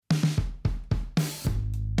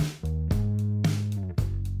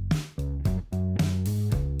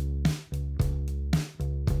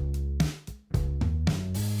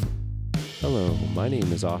Hello, my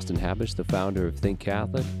name is Austin Habish, the founder of Think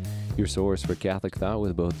Catholic, your source for Catholic thought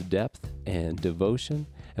with both depth and devotion,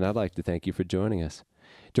 and I'd like to thank you for joining us.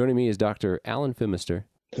 Joining me is Dr. Alan Phimister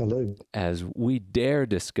Hello. as we dare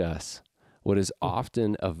discuss what is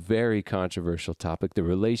often a very controversial topic, the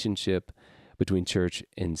relationship between church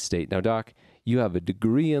and state. Now, Doc, you have a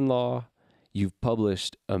degree in law. You've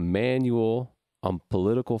published a manual on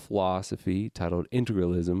political philosophy titled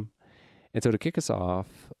Integralism. And so to kick us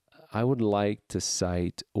off, I would like to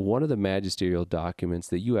cite one of the magisterial documents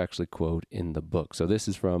that you actually quote in the book. So this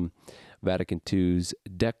is from Vatican II's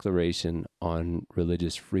Declaration on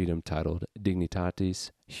Religious Freedom titled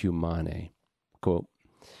Dignitatis Humanae. Quote,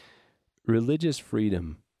 "Religious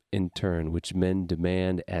freedom, in turn, which men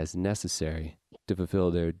demand as necessary to fulfill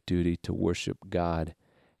their duty to worship God,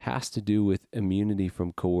 has to do with immunity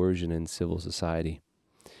from coercion in civil society.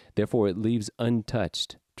 Therefore, it leaves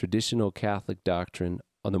untouched traditional Catholic doctrine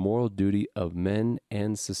on the moral duty of men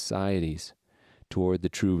and societies toward the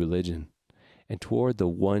true religion and toward the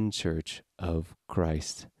one church of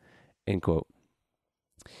Christ." End quote.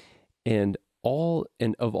 And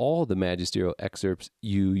of all the magisterial excerpts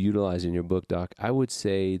you utilize in your book, Doc, I would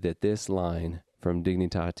say that this line from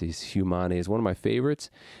Dignitatis Humanae is one of my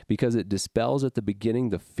favorites because it dispels at the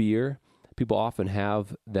beginning the fear people often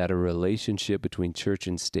have that a relationship between church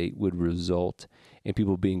and state would result in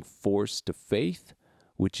people being forced to faith,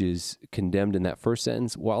 which is condemned in that first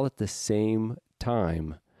sentence, while at the same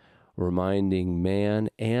time reminding man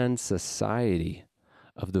and society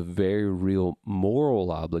of the very real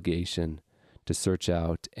moral obligation to search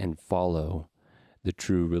out and follow the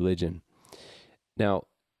true religion. Now,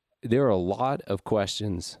 there are a lot of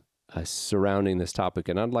questions surrounding this topic,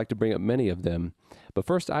 and I'd like to bring up many of them. But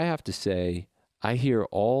first, I have to say, I hear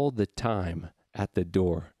all the time at the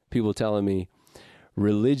door people telling me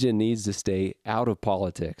religion needs to stay out of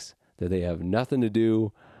politics, that they have nothing to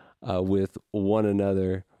do with one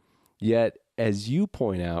another. Yet, as you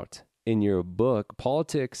point out in your book,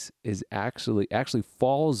 politics is actually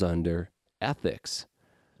falls under ethics.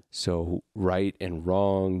 So right and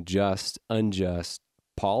wrong, just, unjust,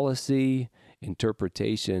 policy,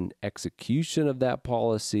 interpretation, execution of that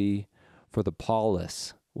policy for the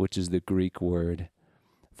polis, which is the Greek word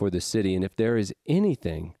for the city. And if there is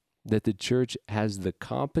anything that the church has the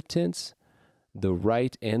competence, the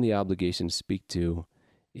right, and the obligation to speak to,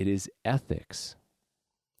 it is ethics.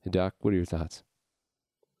 Doc, what are your thoughts?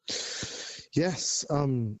 Yes,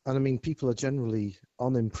 and I mean, people are generally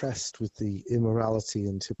unimpressed with the immorality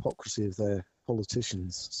and hypocrisy of their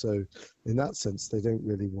politicians. So in that sense, they don't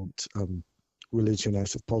really want religion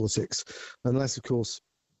out of politics, unless, of course,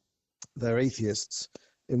 they're atheists,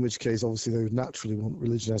 in which case, obviously, they would naturally want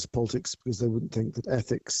religion out of politics because they wouldn't think that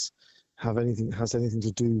ethics has anything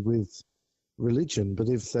to do with religion. But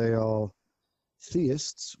if they are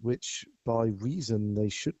theists, which by reason they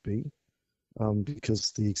should be,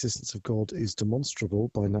 because the existence of God is demonstrable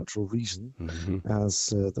by natural reason, as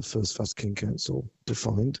the First Vatican Council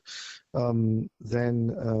defined,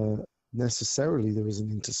 then necessarily there is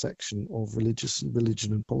an intersection of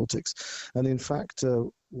religion and politics. And in fact,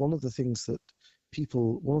 one of the things that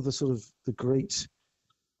one of the sort of the great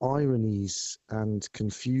ironies and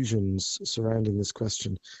confusions surrounding this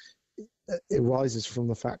question arises from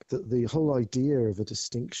the fact that the whole idea of a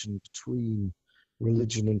distinction between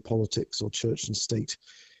religion and politics or church and state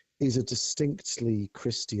is a distinctly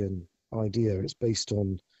Christian idea. It's based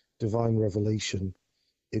on divine revelation.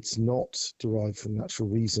 It's not derived from natural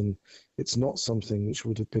reason. It's not something which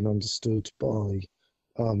would have been understood by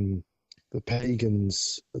the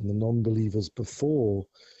pagans and the non-believers before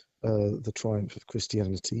the triumph of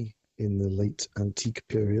Christianity in the late antique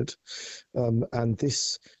period. And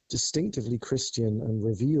this distinctively Christian and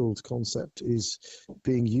revealed concept is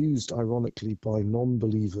being used, ironically, by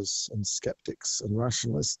non-believers and skeptics and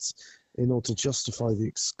rationalists in order to justify the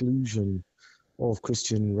exclusion of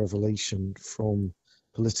Christian revelation from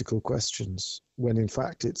political questions, when in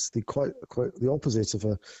fact it's quite the opposite of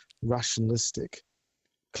a rationalistic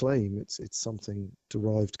claim. It's something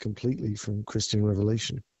derived completely from Christian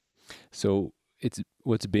revelation. So it's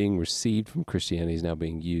what's being received from Christianity is now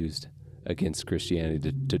being used against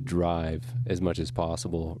Christianity to drive as much as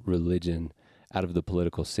possible religion out of the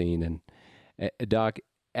political scene. And Doc,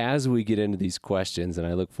 as we get into these questions, and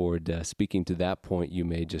I look forward to speaking to that point you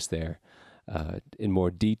made just there in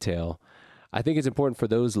more detail, I think it's important for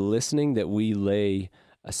those listening that we lay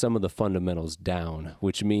some of the fundamentals down,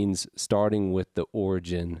 which means starting with the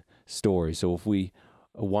origin story. So if we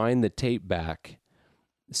wind the tape back,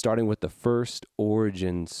 starting with the first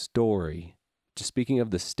origin story, just speaking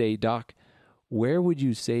of the state, Doc, where would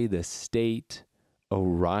you say the state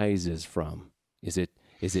arises from? Is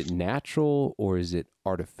it natural or is it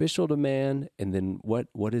artificial to man? And then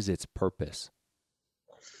what is its purpose?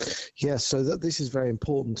 Yeah, so this is very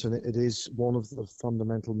important, and it is one of the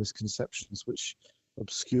fundamental misconceptions which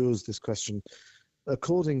obscures this question.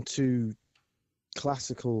 According to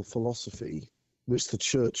classical philosophy, which the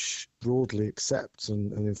church broadly accepts,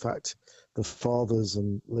 and in fact the fathers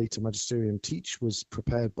and later magisterium teach, was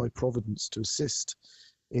prepared by providence to assist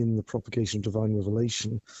in the propagation of divine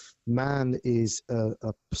revelation, man is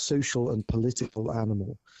a social and political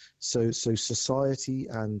animal. So society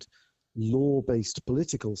and law-based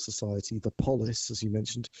political society, the polis, as you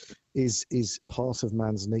mentioned, is part of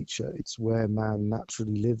man's nature. It's where man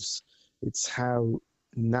naturally lives. It's how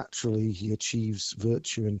naturally he achieves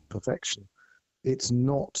virtue and perfection. It's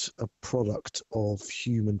not a product of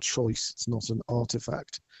human choice. It's not an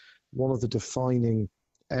artifact. One of the defining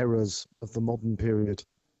errors of the modern period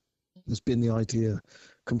has been the idea,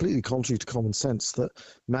 completely contrary to common sense, that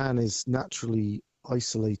man is naturally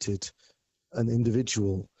isolated, an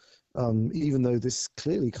individual, even though this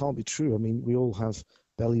clearly can't be true. I mean, we all have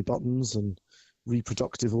belly buttons and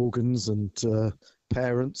reproductive organs and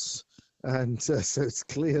parents, and so it's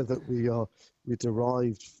clear that we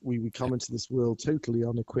come into this world totally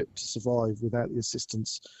unequipped to survive without the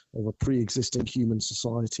assistance of a pre-existing human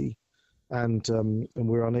society, and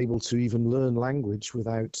we're unable to even learn language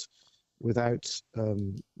without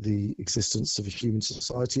the existence of a human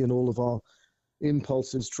society, and all of our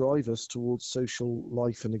impulses drive us towards social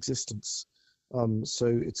life and existence. So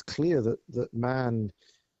it's clear that man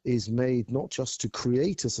is made not just to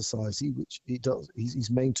create a society, which he does. He's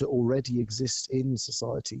made to already exist in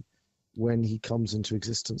society when he comes into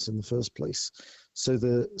existence in the first place. So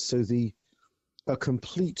a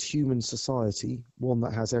complete human society, one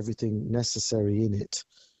that has everything necessary in it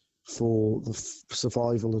for the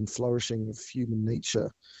survival and flourishing of human nature,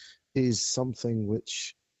 is something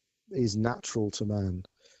which is natural to man.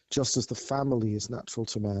 Just as the family is natural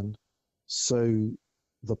to man, so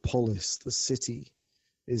the polis, the city,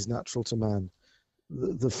 is natural to man.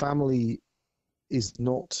 The family is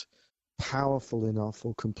not powerful enough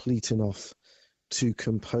or complete enough to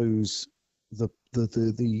compose the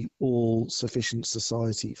all-sufficient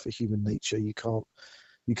society for human nature. You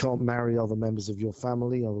can't marry other members of your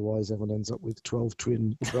family, otherwise everyone ends up with 12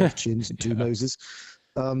 chins and two noses.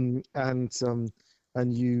 And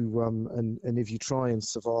if you try and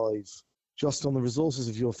survive just on the resources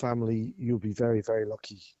of your family, you'll be very, very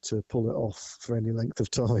lucky to pull it off for any length of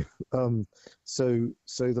time. So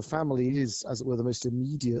the family is, as it were, the most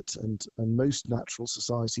immediate and most natural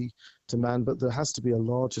society to man, but there has to be a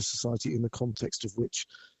larger society in the context of which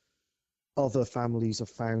other families are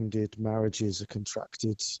founded, marriages are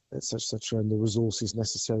contracted, etc., and the resources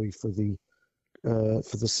necessary for the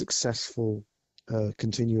successful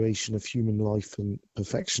continuation of human life and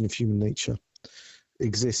perfection of human nature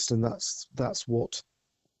exist, and that's what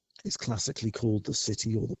is classically called the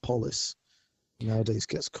city or the polis. Nowadays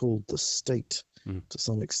gets called the state to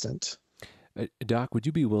some extent. Doc, would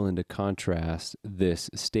you be willing to contrast this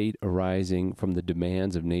state arising from the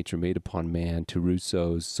demands of nature made upon man to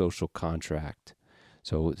Rousseau's social contract?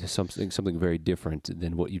 So something very different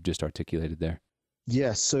than what you've just articulated there.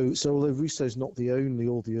 Yes, so although Rousseau's not the only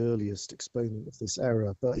or the earliest exponent of this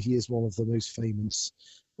era, but he is one of the most famous.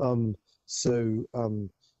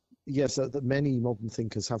 Yes, that many modern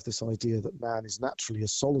thinkers have this idea that man is naturally a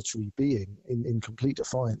solitary being in complete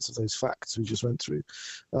defiance of those facts we just went through,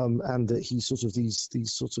 and that he sort of these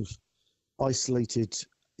sort of isolated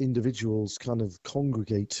individuals kind of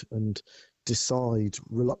congregate and decide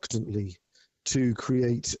reluctantly to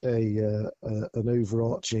create an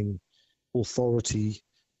overarching authority,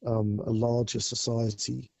 a larger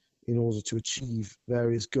society, in order to achieve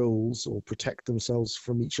various goals or protect themselves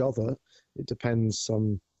from each other. It depends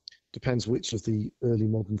which of the early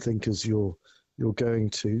modern thinkers you're going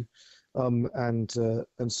to, and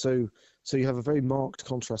so you have a very marked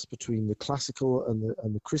contrast between the classical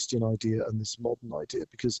and the Christian idea and this modern idea,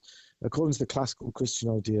 because according to the classical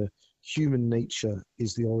Christian idea, human nature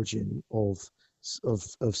is the origin of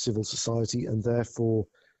civil society, and therefore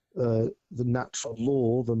the natural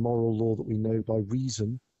law, the moral law that we know by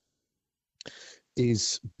reason,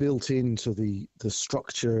 is built into the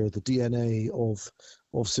structure, the DNA of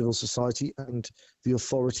civil society, and the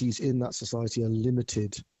authorities in that society are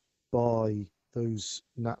limited by those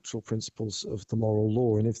natural principles of the moral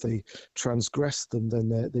law. And if they transgress them, then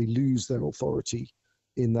they lose their authority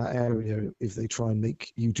in that area if they try and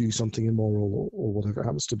make you do something immoral or whatever it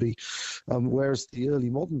happens to be. Whereas the early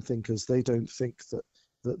modern thinkers, they don't think that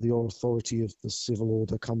the authority of the civil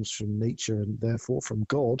order comes from nature and therefore from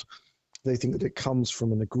God. They think that it comes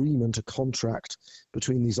from an agreement, a contract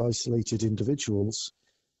between these isolated individuals.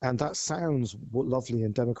 And that sounds lovely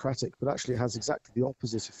and democratic, but actually it has exactly the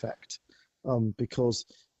opposite effect. Because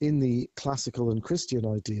in the classical and Christian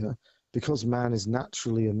idea, because man is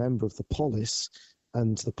naturally a member of the polis,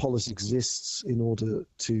 and the polis exists in order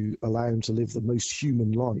to allow him to live the most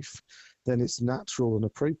human life, then it's natural and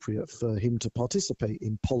appropriate for him to participate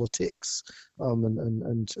in politics,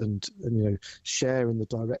 and share in the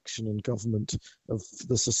direction and government of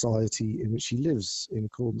the society in which he lives in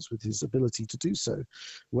accordance with his ability to do so.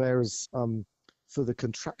 Whereas for the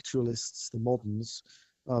contractualists, the moderns,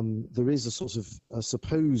 there is a sort of a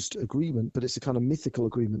supposed agreement, but it's a kind of mythical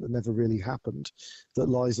agreement that never really happened, that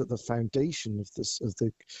lies at the foundation of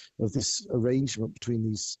this arrangement between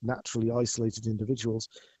these naturally isolated individuals.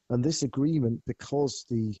 And this agreement, because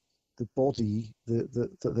the body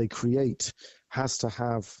that they create has to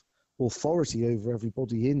have authority over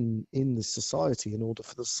everybody in the society in order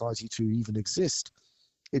for the society to even exist,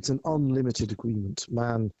 it's an unlimited agreement.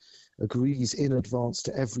 Man agrees in advance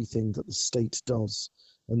to everything that the state does,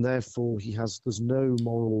 and therefore there's no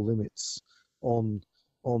moral limits on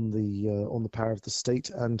the power of the state,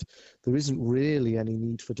 and there isn't really any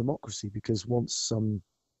need for democracy, because once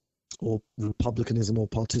or republicanism or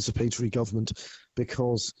participatory government,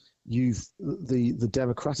 because the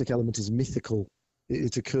democratic element is mythical.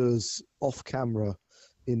 It occurs off camera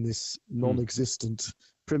in this non-existent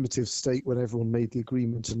primitive state when everyone made the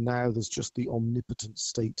agreement, and now there's just the omnipotent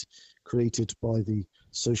state created by the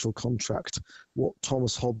social contract, what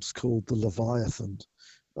Thomas Hobbes called the Leviathan,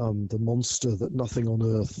 the monster that nothing on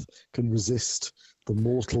earth can resist, the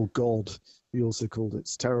mortal god. He also called it.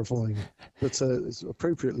 It's terrifying, but it's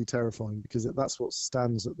appropriately terrifying, because that's what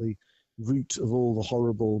stands at the root of all the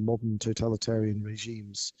horrible modern totalitarian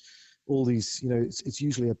regimes. All these, it's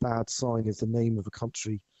usually a bad sign if the name of a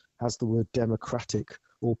country has the word democratic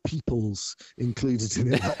or peoples included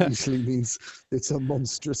in it. That usually means it's a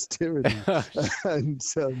monstrous tyranny, and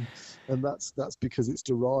that's because it's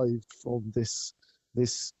derived from this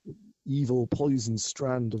evil poison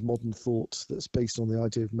strand of modern thought that's based on the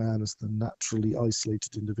idea of man as the naturally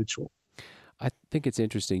isolated individual. I think it's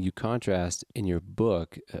interesting. You contrast in your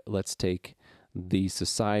book, let's take the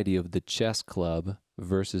society of the chess club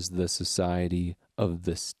versus the society of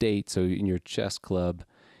the state. So in your chess club,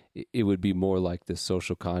 it would be more like the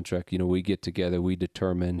social contract. We get together, we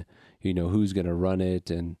determine, who's going to run it,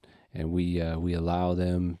 and we allow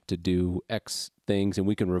them to do X things, and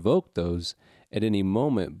we can revoke those at any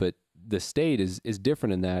moment. But the state is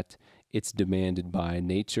different in that it's demanded by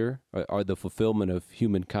nature, or the fulfillment of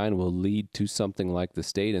humankind will lead to something like the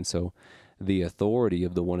state. And so the authority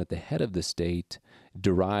of the one at the head of the state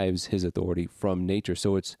derives his authority from nature.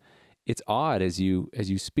 So it's odd as you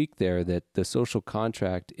speak there that the social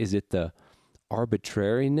contract, is it the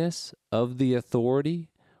arbitrariness of the authority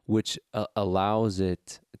which allows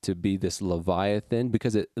it to be this Leviathan?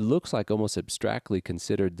 Because it looks like almost abstractly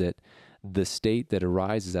considered that the state that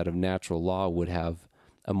arises out of natural law would have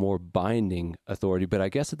a more binding authority, but I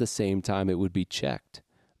guess at the same time it would be checked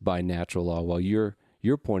by natural law. While you're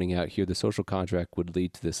pointing out here, the social contract would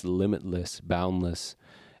lead to this limitless, boundless,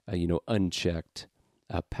 unchecked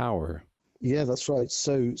power. Yeah, that's right.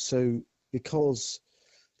 So because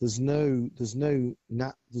there's no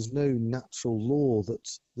natural law,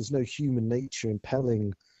 there's no human nature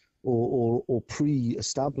impelling or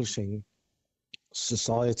pre-establishing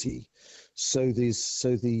society. So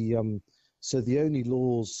the only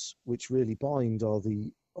laws which really bind are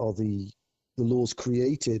the laws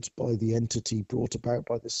created by the entity brought about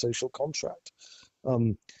by the social contract,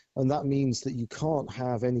 and that means that you can't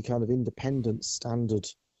have any kind of independent standard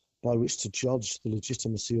by which to judge the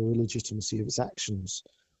legitimacy or illegitimacy of its actions.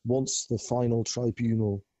 Once the final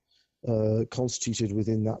tribunal constituted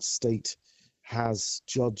within that state has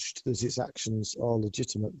judged that its actions are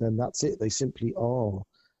legitimate, then that's it. They simply are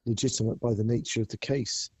legitimate by the nature of the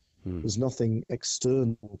case. There's nothing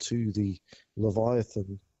external to the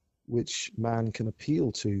Leviathan which man can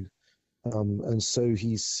appeal to, and so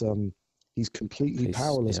he's completely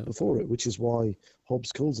powerless before it, which is why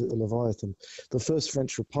Hobbes calls it the Leviathan. The first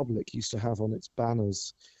French Republic used to have on its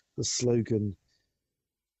banners the slogan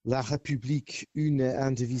La République une et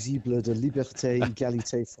indivisible de liberté,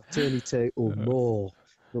 égalité, fraternité ou mort,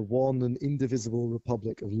 the one and indivisible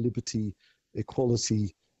republic of liberty,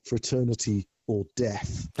 equality, fraternity, or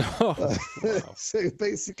death. Wow. So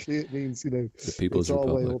basically it means, the People's it's our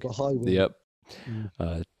Republic. way or the highway. Yep.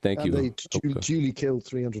 Thank And you. they duly killed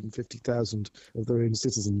 350,000 of their own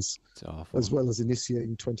citizens, It's awful. as well as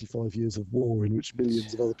initiating 25 years of war in which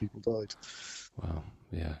millions of other people died. Wow.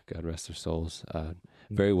 Yeah. God rest their souls.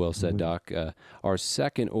 Very well said, Doc. Our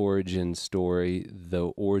second origin story, the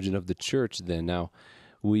origin of the church, then. Now,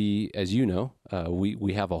 we, as you know,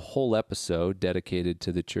 we have a whole episode dedicated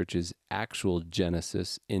to the church's actual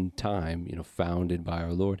genesis in time, founded by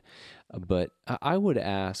our Lord. But I would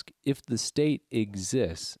ask, if the state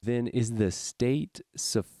exists, then is the state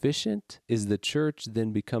sufficient? Is the church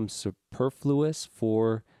then become superfluous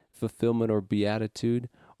for fulfillment or beatitude,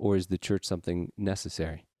 or is the church something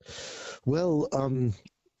necessary? Well,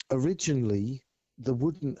 originally, there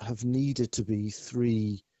wouldn't have needed to be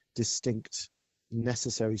three distinct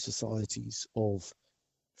necessary societies of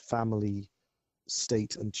family,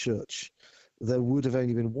 state, and church. There would have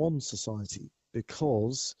only been one society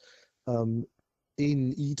because in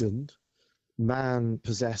Eden, man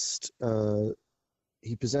possessed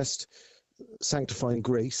sanctifying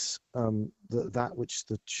grace, that which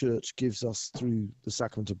the church gives us through the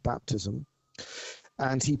sacrament of baptism,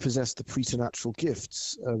 and he possessed the preternatural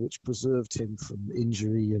gifts, which preserved him from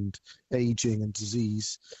injury and aging and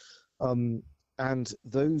disease. And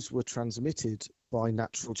those were transmitted by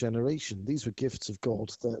natural generation. These were gifts of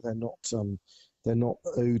God. They're not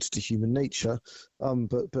owed to human nature,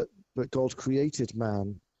 but God created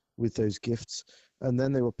man with those gifts, and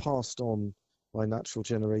then they were passed on by natural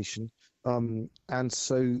generation. And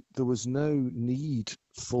so there was no need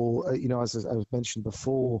for, as I mentioned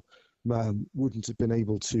before, man isn't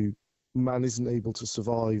able to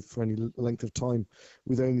survive for any length of time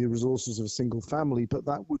with only the resources of a single family, but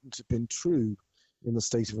that wouldn't have been true in the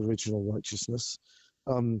state of original righteousness.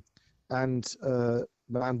 And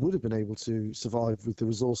man would have been able to survive with the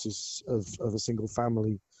resources of a single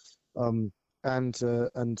family. And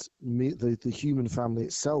the human family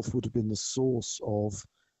itself would have been the source of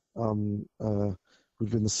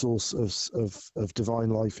divine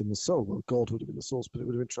life in the soul. Well, God would have been the source, but it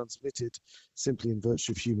would have been transmitted simply in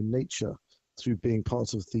virtue of human nature through being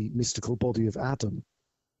part of the mystical body of Adam.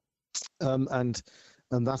 And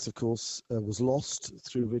that, of course, was lost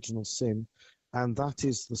through original sin, and that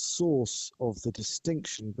is the source of the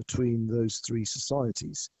distinction between those three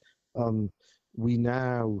societies. We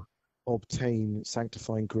now obtain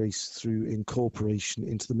sanctifying grace through incorporation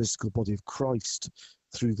into the mystical body of Christ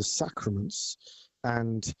through the sacraments,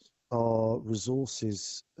 and our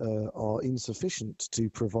resources are insufficient to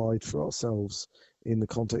provide for ourselves in the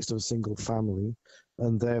context of a single family,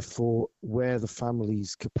 and therefore where the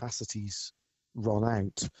family's capacities run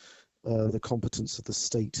out, the competence of the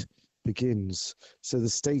state begins. So the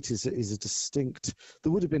state is a distinct,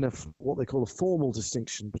 there would have been what they call a formal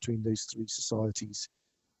distinction between those three societies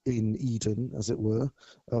in Eden, as it were.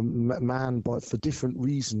 Man, for different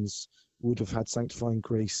reasons, would have had sanctifying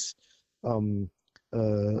grace. Adam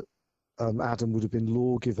would have been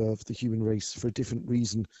lawgiver of the human race for a different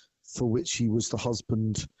reason, for which he was the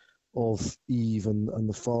husband of Eve and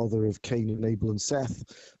the father of Cain and Abel and Seth.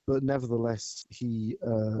 But nevertheless,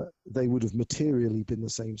 they would have materially been the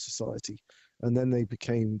same society, and then they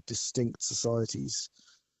became distinct societies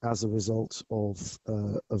as a result of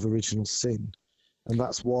original sin. And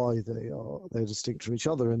that's why they're distinct from each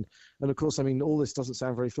other. And of course, I mean, all this doesn't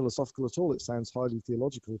sound very philosophical at all. It sounds highly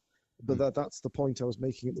theological. But that's the point I was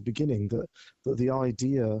making at the beginning, that the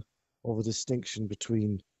idea of a distinction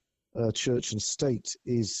between church and state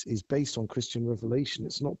is based on Christian revelation.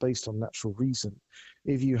 It's not based on natural reason.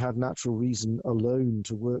 If you had natural reason alone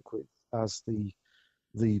to work with, as the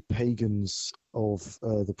pagans of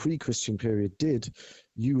the pre-Christian period did,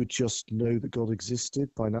 you would just know that God existed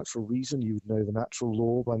by natural reason. You would know the natural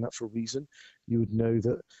law by natural reason. You would know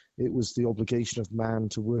that it was the obligation of man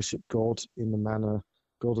to worship God in the manner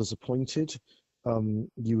God has appointed.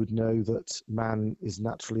 You would know that man is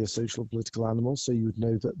naturally a social political animal, so you would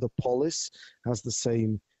know that the polis has the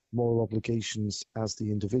same moral obligations as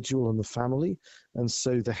the individual and the family, and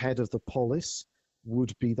so the head of the polis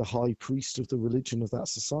would be the high priest of the religion of that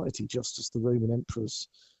society, just as the Roman emperors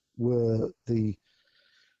were the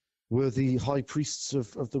high priests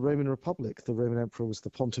of the Roman Republic. The Roman emperor was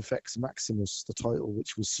the Pontifex Maximus, the title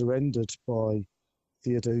which was surrendered by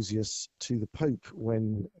Theodosius to the Pope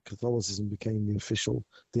when Catholicism became the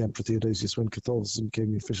Emperor Theodosius, when Catholicism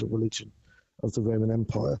became the official religion of the Roman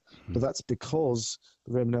Empire. But that's because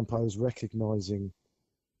the Roman Empire was recognizing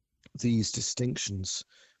these distinctions,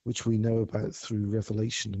 which we know about through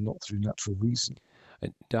revelation and not through natural reason.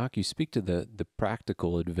 Doc, you speak to the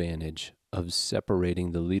practical advantage of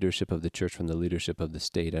separating the leadership of the church from the leadership of the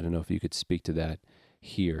state. I don't know if you could speak to that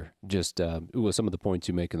here? Just well, some of the points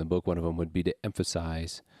you make in the book, one of them would be to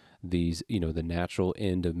emphasize these, the natural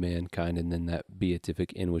end of mankind, and then that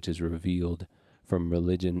beatific end, which is revealed from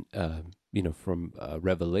religion, from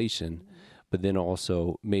revelation, but then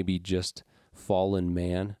also maybe just fallen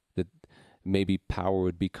man, that maybe power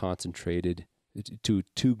would be concentrated to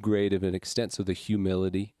too great of an extent. So the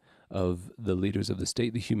humility of the leaders of the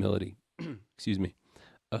state, the humility, excuse me,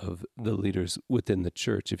 of the leaders within the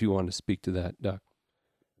church. If you want to speak to that, Doc.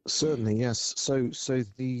 Certainly, yes. So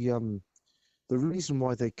the reason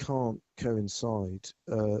why they can't coincide,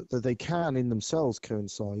 that they can in themselves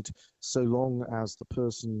coincide, so long as the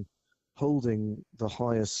person holding the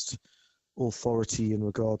highest authority in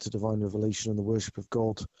regard to divine revelation and the worship of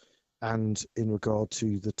God, and in regard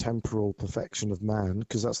to the temporal perfection of man,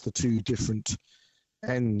 because that's the two different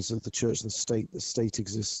ends of the church and the state. The state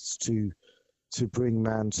exists to bring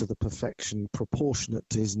man to the perfection proportionate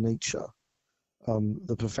to his nature,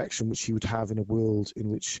 the perfection which he would have in a world in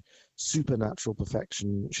which supernatural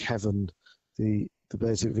perfection, which heaven, the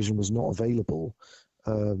beatific vision was not available,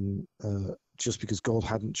 just because God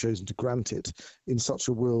hadn't chosen to grant it. In such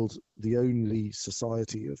a world, the only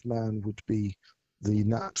society of man would be the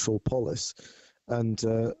natural polis, and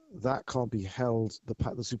that can't be held.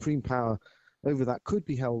 The supreme power over that could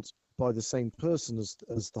be held by the same person as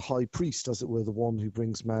the high priest, as it were, the one who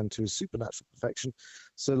brings man to his supernatural perfection,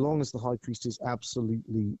 so long as the high priest is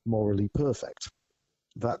absolutely morally perfect.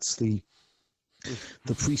 That's the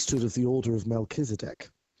priesthood of the order of Melchizedek.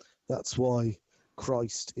 That's why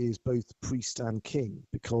Christ is both priest and king,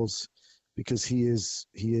 because he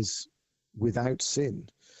is without sin,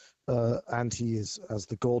 and he is, as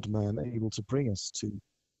the God-man, able to bring us to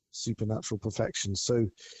supernatural perfection. So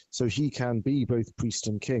he can be both priest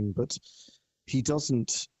and king, but he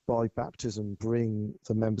doesn't, by baptism, bring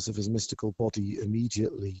the members of his mystical body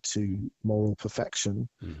immediately to moral perfection,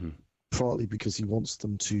 partly because he wants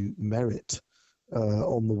them to merit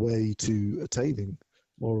on the way to attaining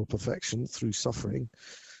moral perfection through suffering,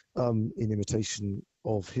 in imitation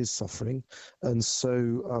of his suffering. And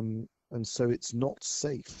so it's not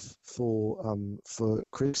safe for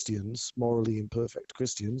Christians, morally imperfect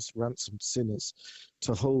Christians, ransomed sinners,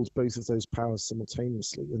 to hold both of those powers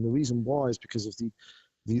simultaneously. And the reason why is because of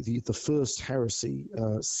the first heresy,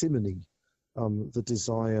 simony,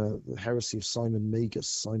 the heresy of Simon Magus,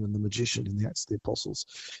 Simon the magician in the Acts of the Apostles,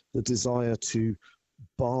 the desire to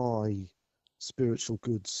buy spiritual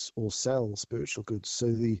goods or sell spiritual goods.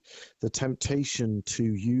 So the temptation to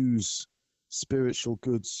use spiritual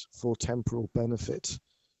goods for temporal benefit,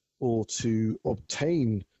 or to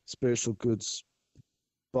obtain spiritual goods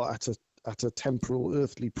but at a temporal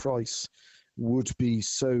earthly price, would be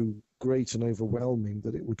so great and overwhelming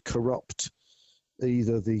that it would corrupt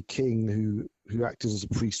either the king who acted as a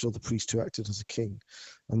priest or the priest who acted as a king.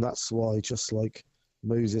 And that's why, just like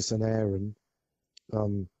Moses and Aaron,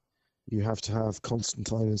 you have to have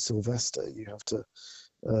Constantine and Sylvester. You have to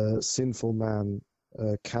sinful man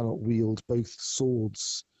cannot wield both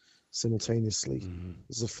swords simultaneously.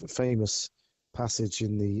 There's a famous passage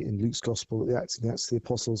in Luke's Gospel, in the Acts of the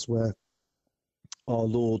Apostles, where our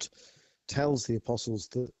Lord tells the apostles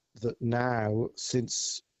that now,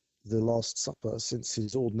 since the Last Supper, since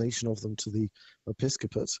his ordination of them to the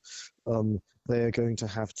episcopate, they are going to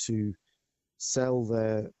have to sell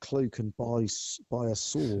their cloak and buy a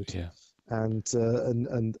sword. Yeah. And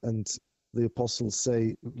the apostles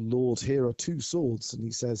say, "Lord, here are 2 swords," and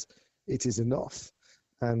he says, "It is enough."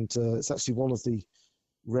 And it's actually one of the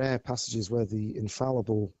rare passages where the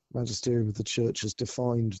infallible magisterium of the church has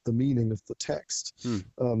defined the meaning of the text.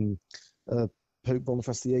 Pope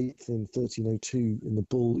Boniface VIII in 1302, in the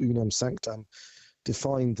bull Unam Sanctam,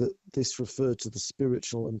 defined that this referred to the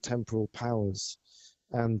spiritual and temporal powers,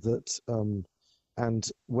 and that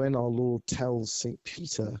and when our Lord tells St.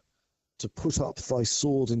 Peter to put up thy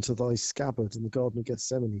sword into thy scabbard in the Garden of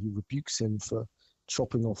Gethsemane, he rebukes him for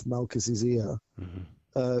chopping off Malchus's ear.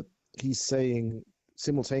 He's saying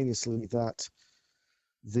simultaneously that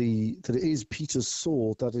it is Peter's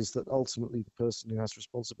sword, that is, that ultimately the person who has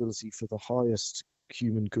responsibility for the highest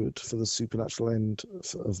human good, for the supernatural end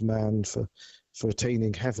of man, for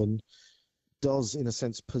attaining heaven, does in a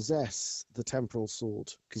sense possess the temporal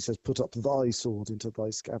sword. He says, "Put up thy sword into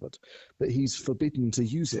thy scabbard," but he's forbidden to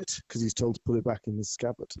use it because he's told to put it back in the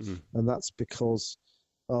scabbard. And that's because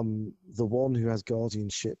the one who has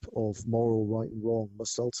guardianship of moral right and wrong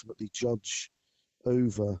must ultimately judge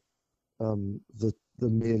over the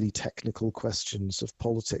merely technical questions of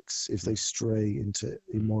politics if they stray into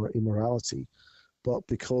immorality. But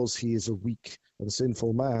because he is a weak and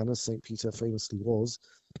sinful man, as St. Peter famously was,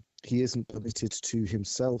 he isn't permitted to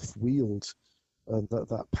himself wield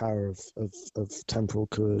that power of temporal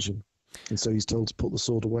coercion. And so he's told to put the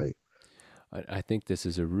sword away. I think this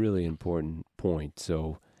is a really important point.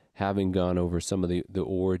 So, having gone over some of the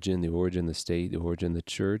origin of the state, the origin of the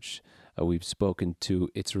church, we've spoken to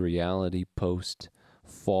its reality post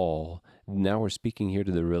fall. Now we're speaking here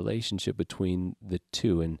to the relationship between the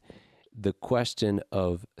two and the question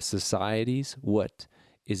of societies. What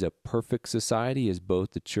is a perfect society? Is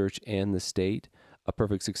both the church and the state a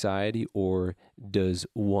perfect society, or does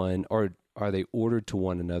one, or are they ordered to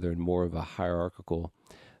one another in more of a hierarchical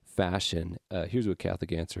fashion? Here's what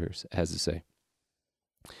Catholic Answers has to say.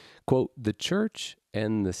 Quote, the church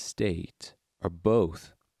and the state are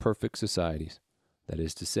both perfect societies. That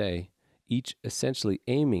is to say, each essentially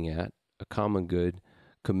aiming at a common good,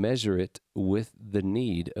 commensurate with the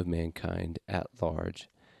need of mankind at large,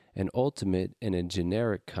 an ultimate and a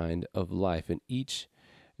generic kind of life, and each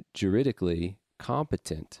juridically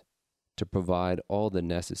competent to provide all the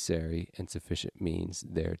necessary and sufficient means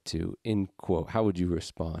thereto, end quote. How would you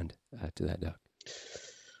respond to that, Doug?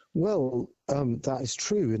 Well, that is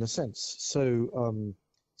true in a sense. So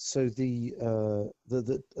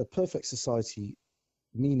a perfect society,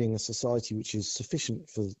 meaning a society which is sufficient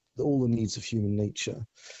for all the needs of human nature,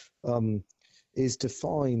 is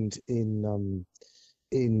defined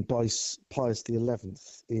by Pius XI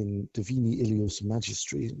in Divini Illius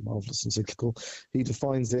Magistri, marvelous encyclical. He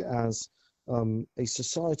defines it as a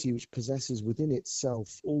society which possesses within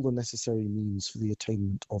itself all the necessary means for the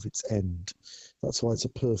attainment of its end. That's why it's a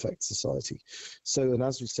perfect society. So, and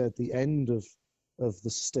as we said, the end of the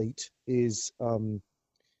state is the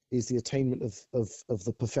attainment of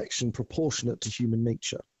the perfection proportionate to human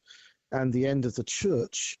nature, and the end of the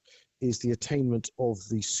church is the attainment of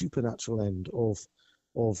the supernatural end of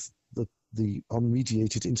the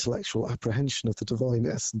unmediated intellectual apprehension of the divine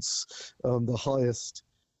essence, the highest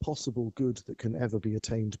possible good that can ever be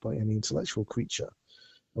attained by any intellectual creature,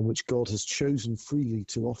 and which God has chosen freely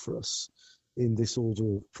to offer us in this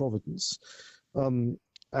order of providence. And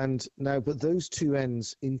now, but those two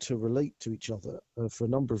ends interrelate to each other for a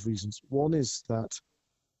number of reasons. One is that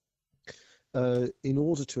in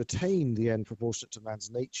order to attain the end proportionate to man's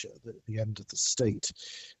nature, the end of the state,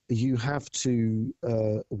 you have to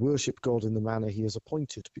worship God in the manner he has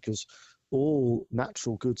appointed, because all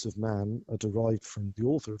natural goods of man are derived from the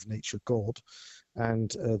author of nature, God,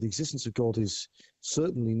 and the existence of God is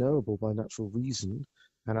certainly knowable by natural reason.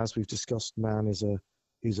 And as we've discussed, man is a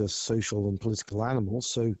social and political animal.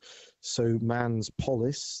 So man's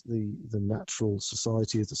polis, the natural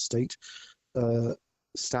society of the state,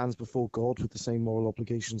 stands before God with the same moral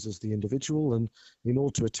obligations as the individual, and in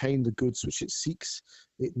order to attain the goods which it seeks,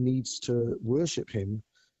 it needs to worship him,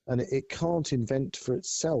 and it can't invent for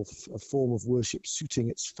itself a form of worship suiting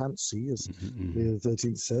its fancy, as Leo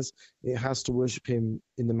XIII says. It has to worship him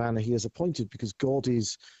in the manner he has appointed, because God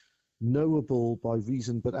is knowable by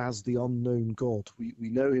reason, but as the unknown God. We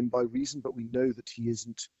know him by reason, but we know that he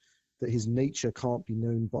isn't, that his nature can't be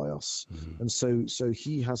known by us. And so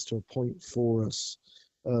he has to appoint for us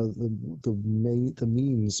the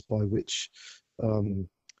means by which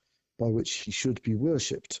he should be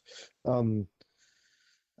worshipped, and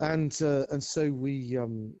so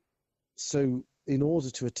in order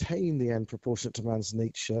to attain the end proportionate to man's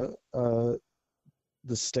nature,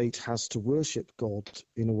 the state has to worship God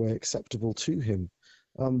in a way acceptable to him.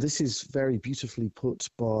 This is very beautifully put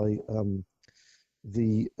by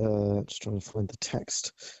just trying to find the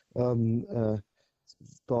text,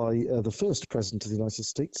 by the first president of the United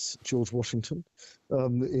States, George Washington,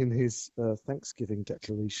 in his Thanksgiving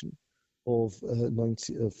Declaration of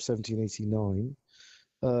 1789,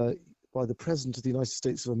 by the President of the United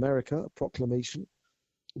States of America, a proclamation,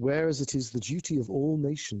 whereas it is the duty of all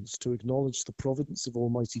nations to acknowledge the providence of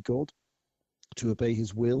Almighty God, to obey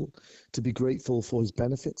his will, to be grateful for his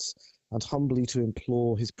benefits, and humbly to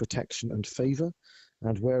implore his protection and favor,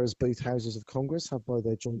 and whereas both houses of Congress have by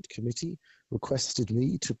their joint committee requested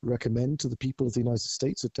me to recommend to the people of the United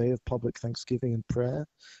States a day of public thanksgiving and prayer,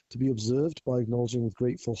 to be observed by acknowledging with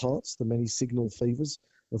grateful hearts the many signal favors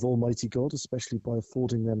of Almighty God, especially by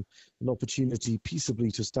affording them an opportunity peaceably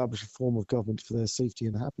to establish a form of government for their safety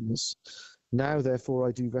and happiness. Now, therefore,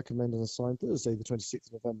 I do recommend and assign Thursday, the 26th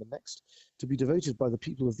of November next, to be devoted by the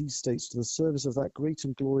people of these states to the service of that great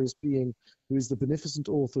and glorious being who is the beneficent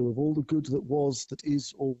author of all the good that was, that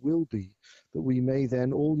is, or will be, that we may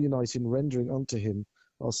then all unite in rendering unto him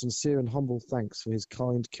our sincere and humble thanks for his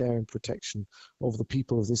kind care and protection of the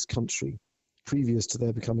people of this country. previous to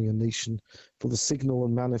their becoming a nation, for the signal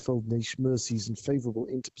and manifold mercies and favourable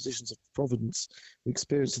interpositions of Providence we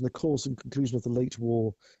experienced in the course and conclusion of the late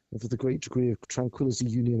war, and for the great degree of tranquillity,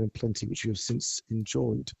 union, and plenty which you have since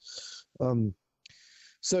enjoyed.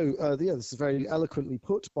 This is very eloquently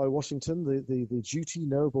put by Washington. The duty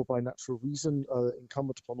knowable by natural reason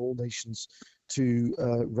incumbent upon all nations to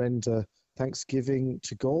render thanksgiving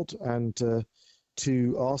to God and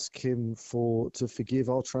to ask him to forgive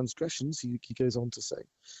our transgressions, he goes on to say.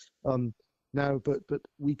 But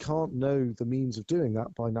we can't know the means of doing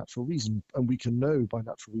that by natural reason, and we can know by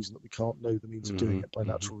natural reason that we can't know the means of doing it by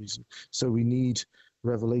natural reason. So we need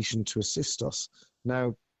revelation to assist us.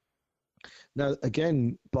 Now,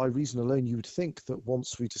 again, by reason alone, you would think that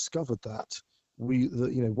once we discovered that,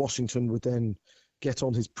 Washington would then get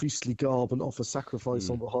on his priestly garb and offer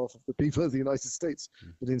sacrifice on behalf of the people of the United States.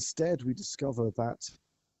 But instead, we discover that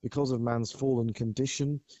because of man's fallen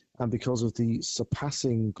condition and because of the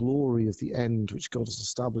surpassing glory of the end which God has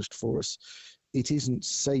established for us, it isn't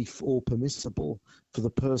safe or permissible for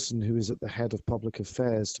the person who is at the head of public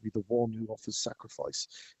affairs to be the one who offers sacrifice.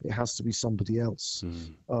 It has to be somebody else.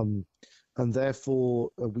 And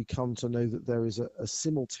therefore, we come to know that there is a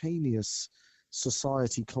simultaneous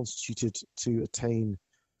society constituted to attain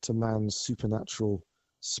to man's supernatural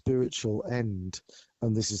spiritual end,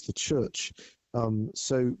 and this is the church.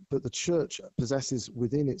 But the church possesses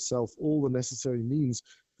within itself all the necessary means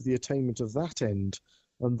for the attainment of that end,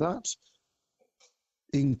 and that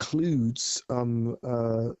includes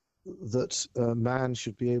that man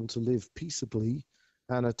should be able to live peaceably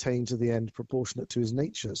and attain to the end proportionate to his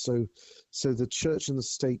nature. So the church and the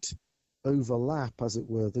state overlap, as it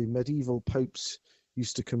were. The medieval popes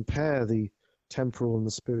used to compare the temporal and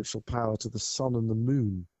the spiritual power to the sun and the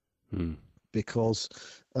moon, because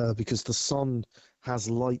the sun has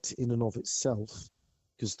light in and of itself,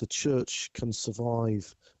 because the church can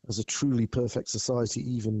survive as a truly perfect society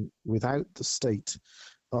even without the state.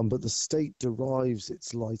 But the state derives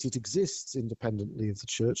its light. It exists independently of the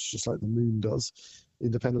church, just like the moon does,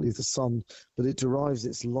 independently of the sun, but it derives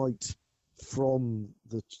its light from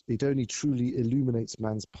it only truly illuminates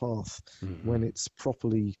man's path when it's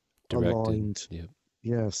properly directed, aligned,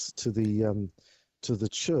 yes, to the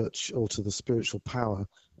church or to the spiritual power.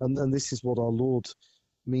 And this is what our Lord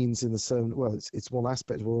means in the Sermon. Well, it's one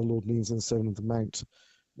aspect of what our Lord means in the Sermon on the Mount,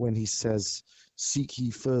 when he says, "Seek ye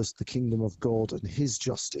first the kingdom of God and his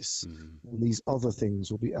justice, and these other things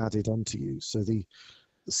will be added unto you." So the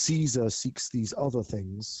Caesar seeks these other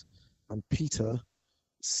things, and Peter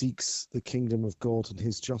seeks the kingdom of God and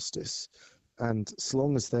his justice. And so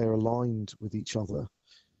long as they're aligned with each other,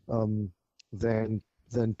 then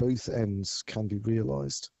both ends can be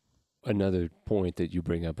realized. Another point that you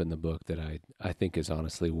bring up in the book that I think is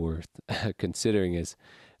honestly worth considering is,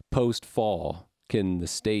 post-fall, can the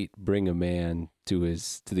state bring a man to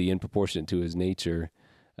the end proportionate to his nature?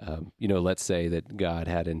 Let's say that God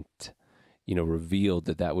hadn't, revealed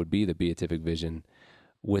that would be the beatific vision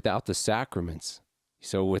without the sacraments.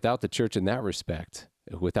 So without the church in that respect,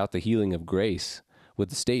 without the healing of grace, would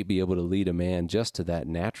the state be able to lead a man just to that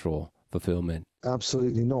natural fulfillment?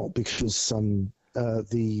 Absolutely not, because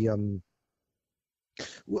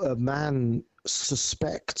man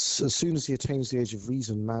suspects, as soon as he attains the age of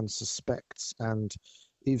reason, man suspects, and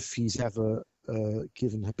if he's ever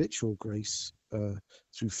given habitual grace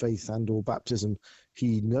through faith and or baptism,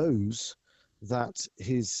 he knows that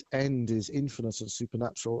his end is infinite and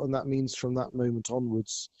supernatural, and that means from that moment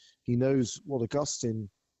onwards, he knows what Augustine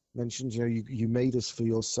mentioned, you made us for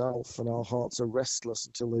yourself, and our hearts are restless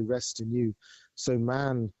until they rest in you. So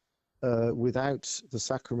man, without the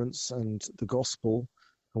sacraments and the gospel,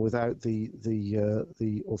 and without the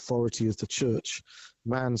authority of the church,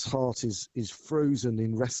 man's heart is frozen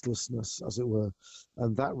in restlessness, as it were,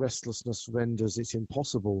 and that restlessness renders it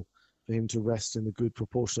impossible for him to rest in the good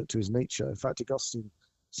proportionate to his nature. In fact, Augustine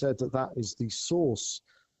said that is the source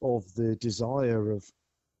of the desire of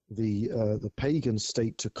the pagan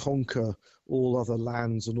state to conquer all other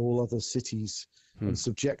lands and all other cities and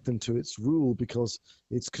subject them to its rule, because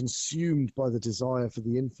it's consumed by the desire for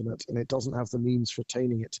the infinite and it doesn't have the means for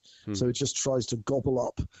attaining it. So it just tries to gobble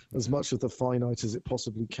up as much of the finite as it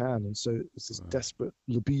possibly can. And so it's this desperate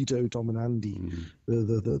libido dominandi,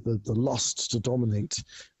 the lust to dominate,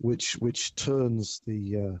 which turns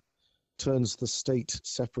the state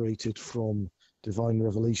separated from divine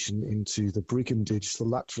revelation into the brigandage, the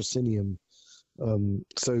latrocinium.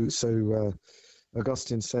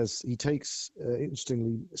 Augustine says, he takes,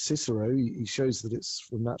 interestingly, Cicero, he shows that it's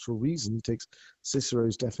from natural reason. He takes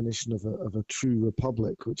Cicero's definition of a true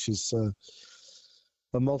republic, which is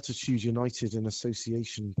a multitude united in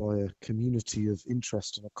association by a community of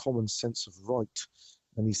interest and a common sense of right.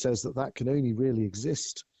 And he says that that can only really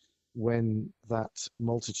exist when that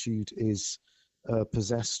multitude is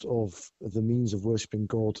possessed of the means of worshipping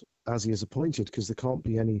God as he has appointed, because there can't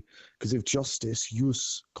be any, because if justice,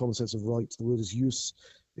 jus, common sense of right, the word is jus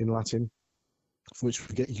in Latin, from which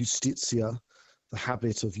we get justitia, the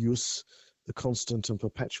habit of jus, the constant and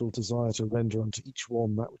perpetual desire to render unto each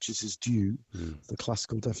one that which is his due, the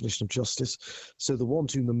classical definition of justice. So the one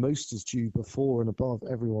to whom the most is due before and above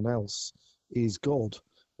everyone else is God.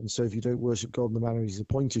 And so if you don't worship God in the manner he's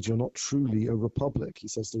appointed, you're not truly a republic. He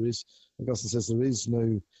says Augustine says there is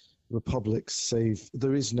no republic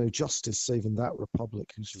there is no justice save in that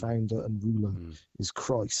republic whose founder and ruler is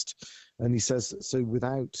Christ. And he says, so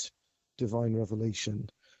without divine revelation,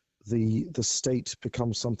 the state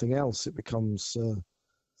becomes something else. It becomes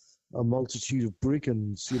a multitude of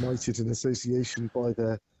brigands united in association by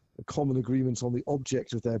their common agreement on the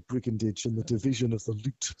object of their brigandage and the division of the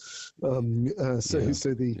loot.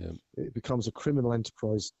 It becomes a criminal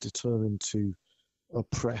enterprise determined to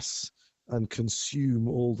oppress and consume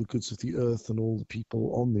all the goods of the earth and all the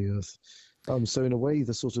people on the earth. So in a way,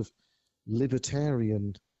 the sort of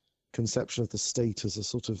libertarian conception of the state as a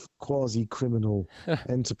sort of quasi-criminal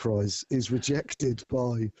enterprise is rejected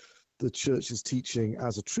by the church's teaching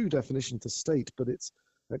as a true definition of the state, but it's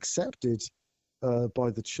accepted by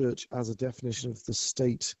the church as a definition of the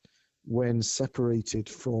state when separated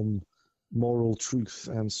from moral truth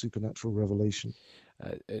and supernatural revelation.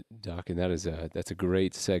 Doc, and that's a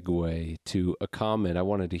great segue to a comment I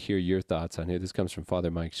wanted to hear your thoughts on here. This comes from Father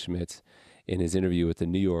Mike Schmitz. In his interview with the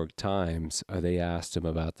New York Times, they asked him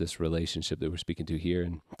about this relationship that we're speaking to here,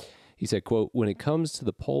 and he said, quote, "When it comes to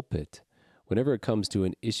the pulpit, whenever it comes to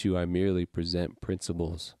an issue, I merely present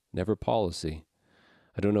principles, never policy.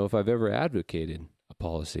 I don't know if I've ever advocated a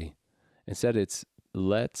policy. Instead, it's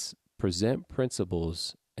let's present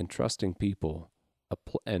principles and trusting people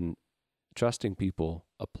apply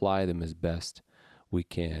them as best we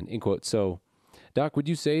can," end quote. So, Doc, would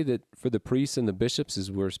you say that for the priests and the bishops,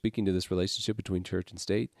 as we're speaking to this relationship between church and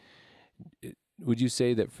state, would you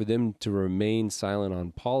say that for them to remain silent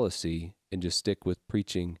on policy and just stick with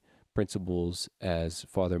preaching principles, as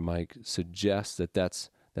Father Mike suggests, that's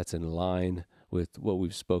in line with what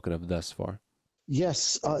we've spoken of thus far?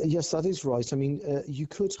 Yes, that is right. I mean, you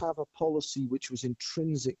could have a policy which was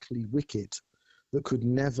intrinsically wicked that could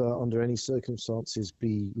never, under any circumstances,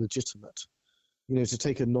 be legitimate. You know, to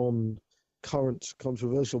take a non-current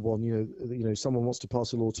controversial one, someone wants to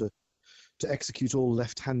pass a law to execute all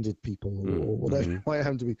left-handed people or whatever it might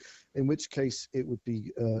happen to be, in which case it would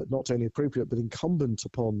be not only appropriate but incumbent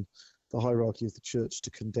upon the hierarchy of the church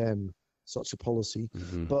to condemn such a policy.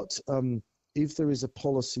 But if there is a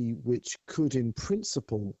policy which could in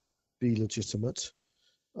principle be legitimate,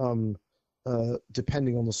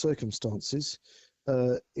 depending on the circumstances,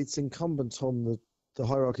 it's incumbent on the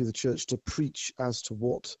hierarchy of the church to preach as to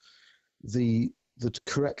what the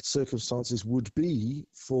correct circumstances would be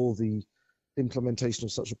for the implementation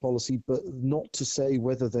of such a policy, but not to say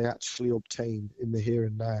whether they actually obtain in the here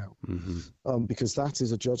and now, because that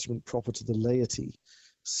is a judgment proper to the laity.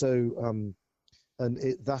 So,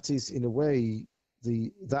 that is in a way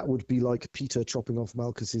that would be like Peter chopping off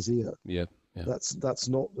Malchus's ear. Yeah. That's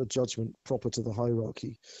not a judgment proper to the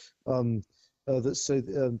hierarchy.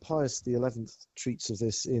 Pius XI treats of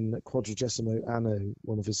this in Quadragesimo Anno,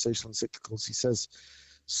 one of his social encyclicals. He says,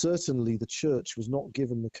 "Certainly the church was not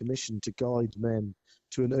given the commission to guide men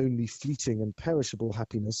to an only fleeting and perishable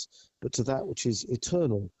happiness, but to that which is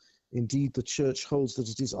eternal. Indeed, the church holds that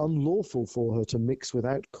it is unlawful for her to mix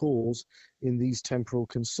without cause in these temporal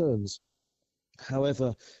concerns.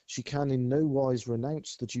 However, she can in no wise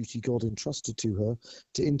renounce the duty God entrusted to her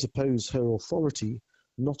to interpose her authority,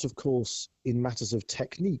 not of course in matters of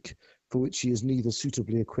technique, for which she is neither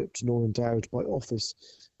suitably equipped nor endowed by office,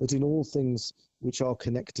 but in all things which are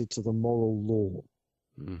connected to the moral law."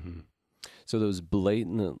 So those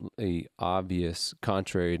blatantly obvious,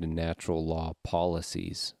 contrary to natural law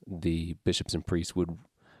policies, the bishops and priests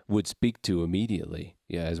would speak to immediately.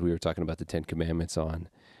 Yeah, as we were talking about the Ten Commandments on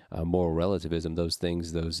moral relativism, those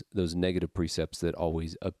things, those negative precepts that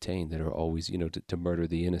always obtain, that are always, to murder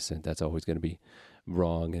the innocent, that's always going to be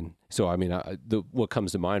wrong. And so, I mean, what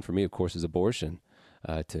comes to mind for me, of course, is abortion,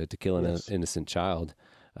 to kill an innocent child.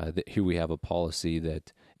 Here we have a policy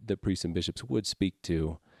that the priests and bishops would speak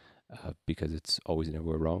to, because it's always and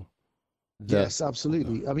everywhere wrong. Yes,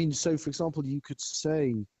 absolutely. I mean, so for example, you could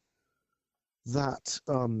say that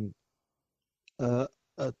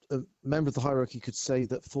a member of the hierarchy could say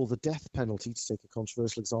that for the death penalty, to take a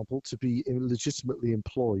controversial example, to be legitimately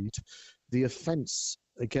employed, the offence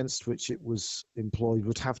against which it was employed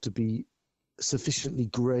would have to be sufficiently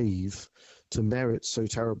grave to merit so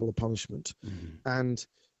terrible a punishment. And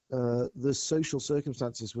the social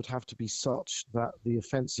circumstances would have to be such that the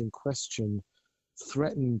offence in question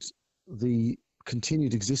threatened the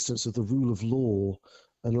continued existence of the rule of law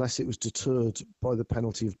unless it was deterred by the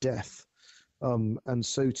penalty of death. And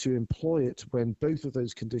so to employ it when both of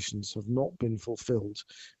those conditions have not been fulfilled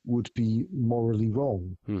would be morally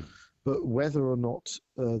wrong. But whether or not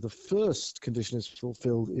the first condition is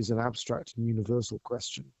fulfilled is an abstract and universal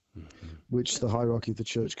question, which the hierarchy of the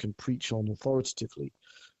church can preach on authoritatively.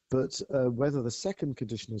 But whether the second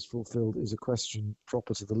condition is fulfilled is a question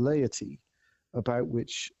proper to the laity, about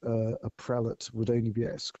which a prelate would only be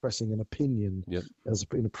expressing an opinion as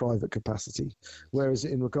in a private capacity. Whereas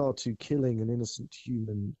in regard to killing an innocent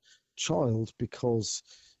human child because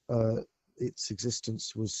its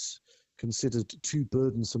existence was considered too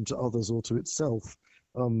burdensome to others or to itself,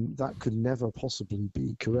 that could never possibly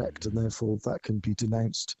be correct, and therefore that can be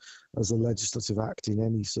denounced as a legislative act in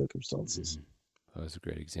any circumstances. That was a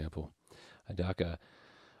great example. Doc,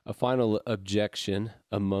 a final objection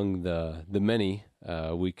among the many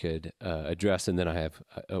we could address, and then I have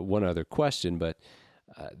one other question, but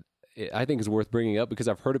I think it's worth bringing up because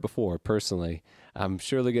I've heard it before personally. I'm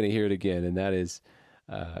surely going to hear it again, and that is,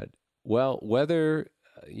 whether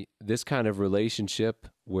this kind of relationship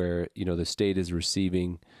where, the state is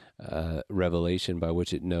receiving revelation by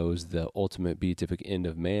which it knows the ultimate beatific end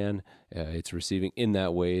of man, it's receiving in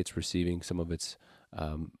that way, it's receiving some of its,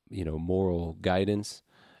 moral guidance.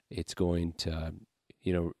 It's going to,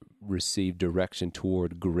 receive direction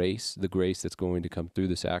toward grace, the grace that's going to come through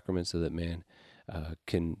the sacrament so that man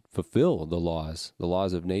can fulfill the laws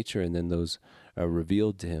of nature, and then those are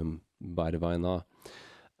revealed to him by divine law.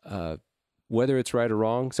 Whether it's right or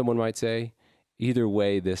wrong, someone might say, either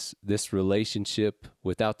way, this relationship,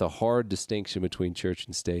 without the hard distinction between church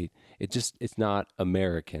and state, it's not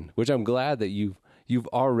American, which I'm glad that you've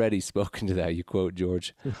already spoken to that. You quote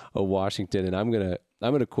George Washington, and I'm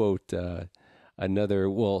gonna quote another.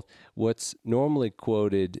 Well, what's normally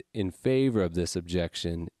quoted in favor of this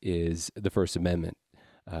objection is the First Amendment.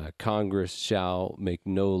 Congress shall make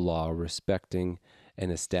no law respecting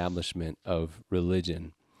an establishment of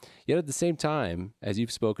religion. Yet at the same time, as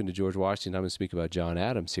you've spoken to George Washington, I'm going to speak about John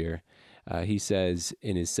Adams here. He says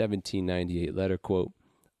in his 1798 letter, quote,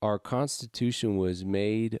 "Our Constitution was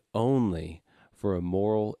made only for a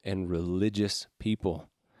moral and religious people.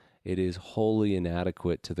 It is wholly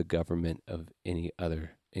inadequate to the government of any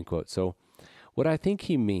other," end quote. So what I think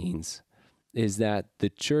he means is that the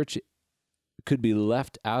church could be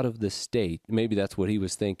left out of the state. Maybe that's what he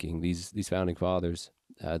was thinking. These founding fathers,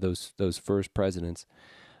 those first presidents,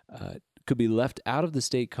 could be left out of the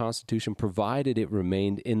state constitution provided it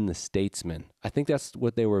remained in the statesman. I think that's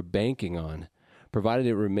what they were banking on, provided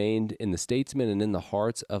it remained in the statesmen and in the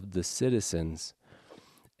hearts of the citizens.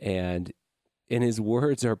 And his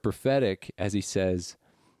words are prophetic as he says,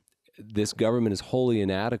 this government is wholly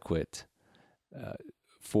inadequate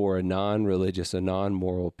for a non-religious, a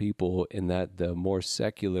non-moral people, in that the more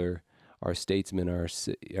secular our statesmen,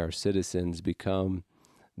 our citizens become,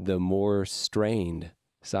 the more strained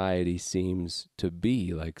society seems to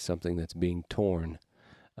be, like something that's being torn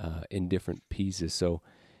in different pieces. So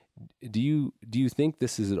do you think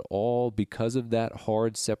this is at all because of that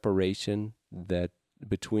hard separation that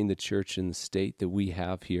between the church and the state that we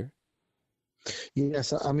have here?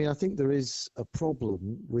 Yes, I mean, I think there is a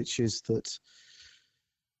problem, which is that,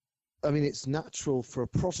 I mean, it's natural for a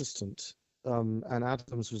Protestant, and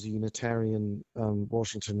Adams was a Unitarian,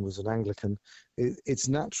 Washington was an Anglican. It's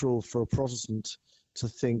natural for a Protestant to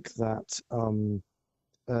think that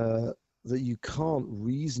that you can't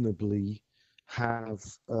reasonably have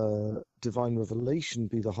divine revelation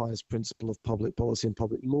be the highest principle of public policy and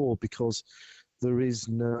public law, because there is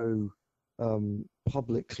no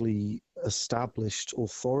publicly established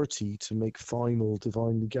authority to make final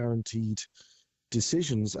divinely guaranteed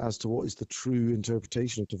decisions as to what is the true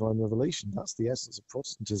interpretation of divine revelation. That's the essence of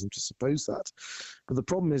Protestantism, to suppose that. But the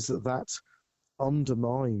problem is that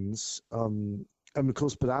undermines, and of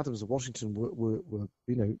course, but Adams and Washington were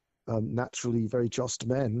naturally very just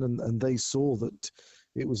men, and they saw that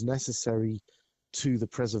it was necessary to the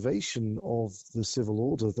preservation of the civil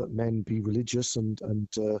order that men be religious and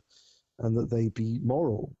that they be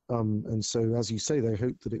moral. And so, as you say, they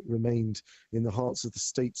hoped that it remained in the hearts of the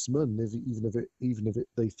statesmen, even if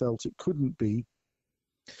they felt it couldn't be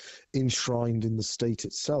enshrined in the state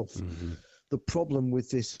itself. Mm-hmm. The problem with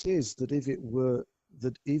this is that if it were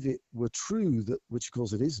that if it were true, that which of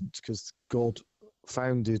course it isn't, because God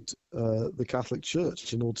founded the Catholic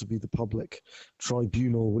Church in order to be the public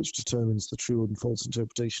tribunal which determines the true and false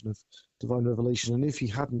interpretation of divine revelation. And if he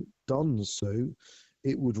hadn't done so,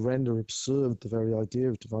 it would render absurd the very idea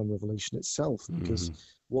of divine revelation itself, because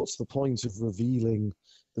what's the point of revealing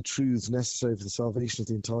the truths necessary for the salvation of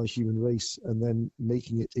the entire human race and then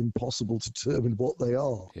making it impossible to determine what they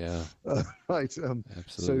are? Yeah. Right.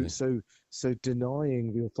 Absolutely. So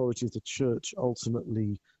denying the authority of the church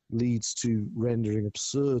ultimately leads to rendering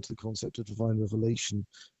absurd the concept of divine revelation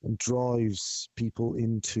and drives people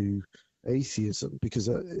into atheism, because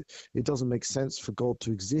it doesn't make sense for God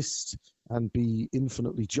to exist and be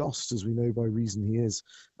infinitely just, as we know by reason he is,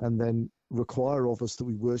 and then require of us that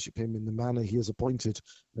we worship him in the manner he has appointed,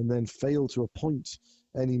 and then fail to appoint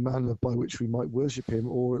any manner by which we might worship him,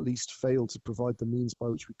 or at least fail to provide the means by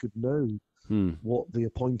which we could know what the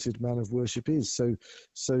appointed manner of worship is. So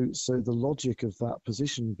the logic of that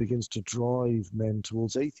position begins to drive men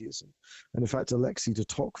towards atheism. And in fact, Alexis de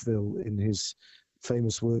Tocqueville, in his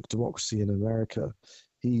famous work Democracy in America,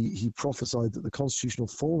 he prophesied that the constitutional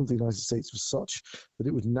form of the United States was such that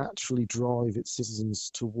it would naturally drive its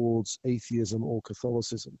citizens towards atheism or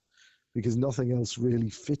Catholicism, because nothing else really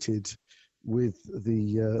fitted with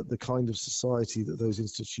the kind of society that those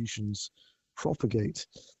institutions propagate.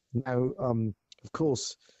 Now, of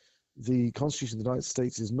course, the Constitution of the United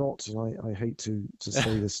States is not, and I hate to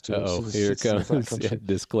say this to here it comes. Country,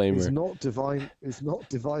 disclaimer. Is not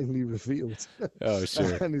divinely revealed. Oh,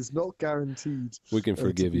 sure. And is not guaranteed. We can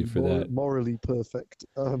forgive you for that. Morally perfect.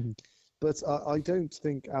 But I don't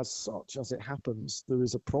think, as such, as it happens, there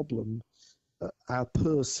is a problem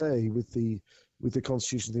per se with the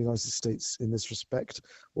Constitution of the United States in this respect.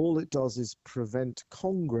 All it does is prevent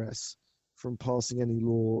Congress from passing any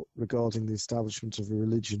law regarding the establishment of a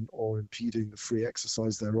religion or impeding the free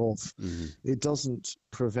exercise thereof. It doesn't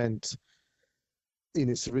prevent, in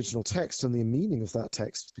its original text and the meaning of that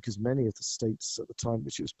text, because many of the states at the time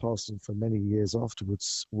which it was passed and for many years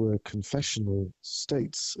afterwards were confessional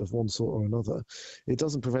states of one sort or another. It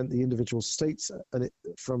doesn't prevent the individual states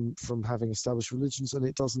from having established religions, and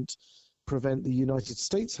it doesn't prevent the United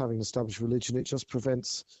States having established religion. It just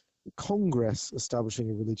prevents Congress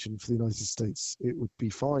establishing a religion for the United States. It would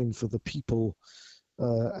be fine for the people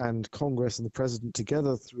and Congress and the president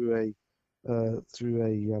together through and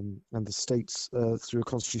the states through a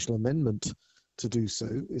constitutional amendment to do so.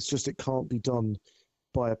 It's just it can't be done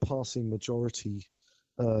by a passing majority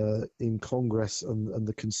in Congress and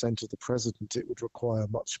the consent of the president. It would require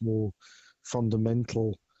much more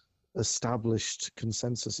fundamental established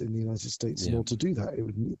consensus in the United States in order to do that. It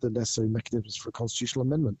would need the necessary mechanisms for a constitutional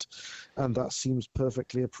amendment, and that seems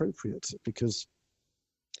perfectly appropriate, because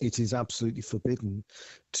it is absolutely forbidden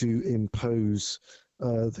to impose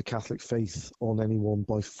the Catholic faith on anyone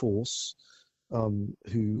by force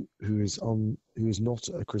who is not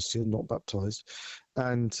a Christian, not baptized,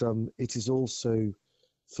 and it is also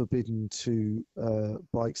forbidden to,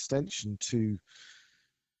 by extension, to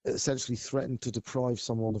essentially threaten to deprive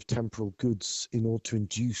someone of temporal goods in order to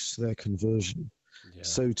induce their conversion.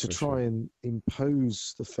 So to try and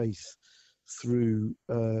impose the faith through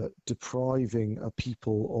depriving a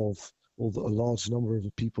people of, or a large number of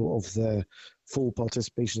people of, their full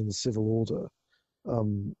participation in the civil order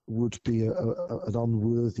would be an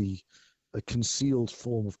unworthy, a concealed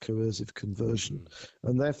form of coercive conversion.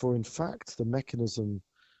 And therefore, in fact, the mechanism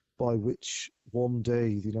by which one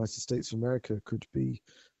day the United States of America could be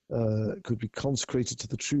consecrated to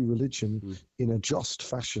the true religion in a just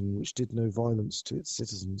fashion, which did no violence to its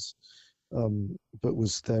citizens, but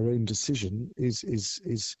was their own decision, is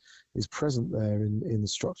present there in the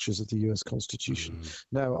structures of the U.S. Constitution.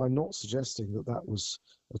 Now, I'm not suggesting that was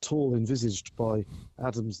at all envisaged by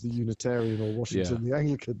Adams the Unitarian or Washington the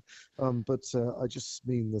Anglican, but I just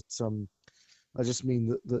mean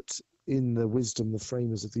that in the wisdom, the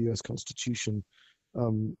framers of the U.S. Constitution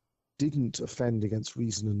didn't offend against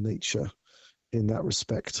reason and nature in that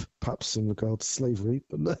respect, perhaps in regard to slavery,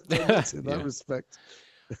 but not in that respect.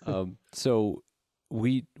 So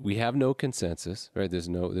we have no consensus, right? There's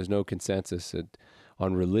no consensus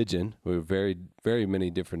on religion. We have very, very many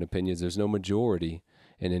different opinions. There's no majority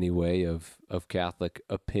in any way of Catholic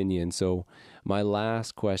opinion. So my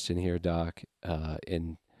last question here, Doc,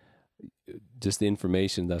 and just the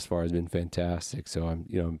information thus far has been fantastic. So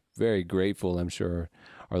I'm very grateful. I'm sure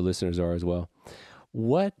our listeners are as well.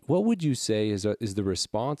 What would you say is the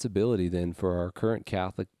responsibility then for our current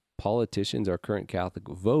Catholic politicians, our current Catholic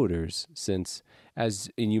voters, since, and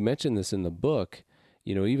you mentioned this in the book,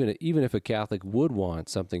 even if a Catholic would want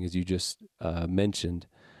something, as you just mentioned,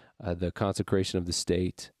 the consecration of the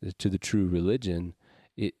state to the true religion,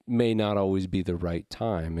 it may not always be the right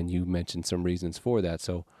time. And you mentioned some reasons for that.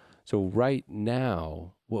 So right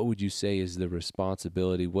now, what would you say is the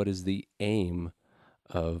responsibility? What is the aim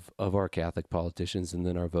of our Catholic politicians and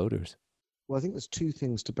then our voters? Well, I think there's two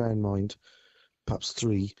things to bear in mind, perhaps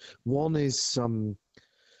three. One is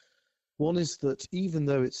that even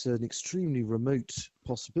though it's an extremely remote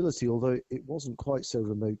possibility, although it wasn't quite so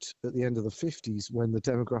remote at the end of the 50s when the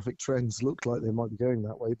demographic trends looked like they might be going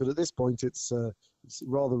that way, but at this point it's a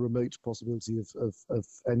rather remote possibility of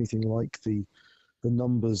anything like the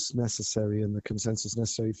numbers necessary and the consensus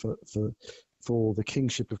necessary for the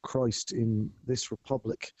kingship of Christ in this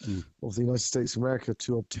republic of the United States of America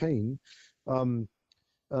to obtain.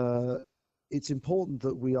 It's important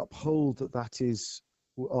that we uphold that is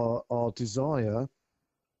our desire,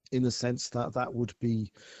 in the sense that would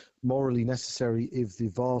be morally necessary if the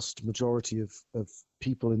vast majority of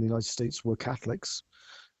people in the United States were Catholics.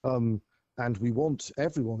 And we want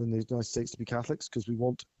everyone in the United States to be Catholics because we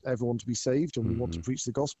want everyone to be saved, and we want to preach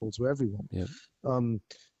the gospel to everyone. Yeah. And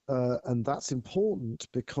that's important,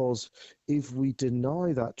 because if we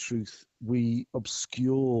deny that truth, we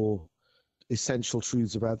obscure essential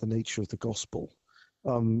truths about the nature of the gospel.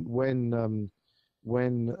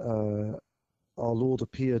 When our Lord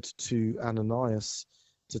appeared to Ananias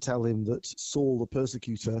to tell him that Saul the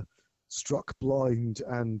persecutor, struck blind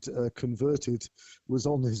and converted, was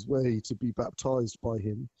on his way to be baptized by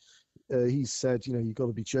him, he said, you've got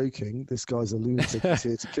to be joking. This guy's a lunatic. He's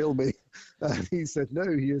here to kill me. And he said,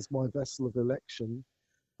 no, he is my vessel of election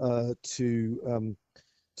to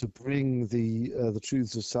bring the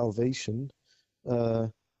truths of salvation,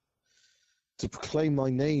 to proclaim my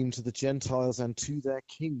name to the Gentiles and to their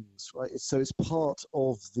kings, right? So it's part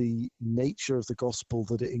of the nature of the gospel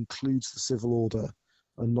that it includes the civil order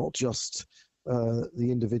and not just the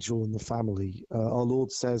individual and the family. Our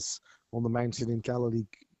Lord says on the mountain in Galilee,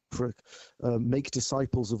 make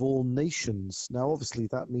disciples of all nations. Now, obviously,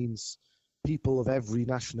 that means people of every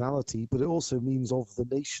nationality, but it also means of the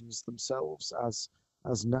nations themselves as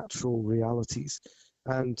natural realities.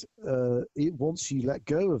 And once you let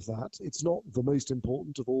go of that, it's not the most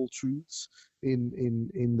important of all truths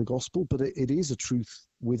in the gospel, but it is a truth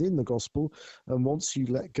within the gospel. And once you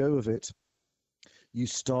let go of it, you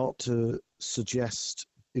start to suggest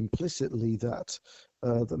implicitly that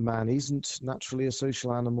man isn't naturally a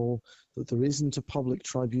social animal, that there isn't a public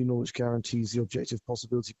tribunal which guarantees the objective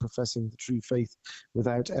possibility of professing the true faith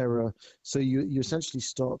without error. So you essentially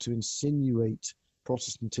start to insinuate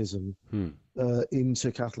Protestantism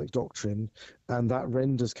into Catholic doctrine, and that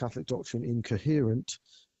renders Catholic doctrine incoherent,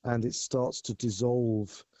 and it starts to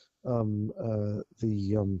dissolve the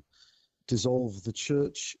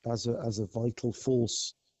church as a vital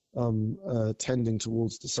force tending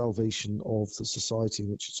towards the salvation of the society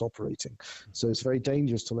in which it's operating. So it's very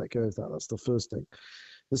dangerous to let go of that. That's the first thing.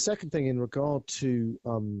 The second thing, in regard to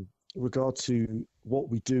what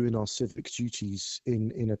we do in our civic duties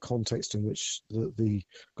in a context in which the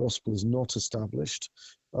gospel is not established,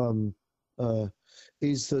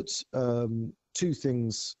 is that there's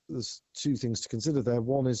two things to consider there.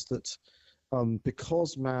 One is that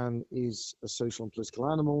because man is a social and political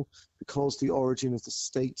animal, because the origin of the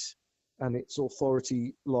state and its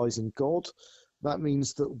authority lies in God, that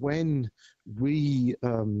means that when we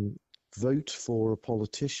vote for a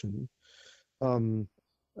politician,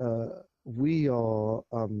 we are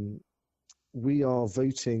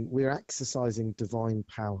voting, we're exercising divine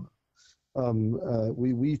power.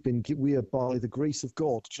 We are by the grace of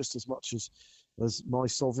God, just as much as my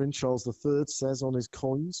sovereign Charles III says on his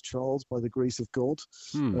coins, Charles by the grace of God,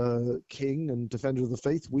 king and defender of the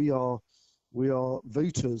faith. We are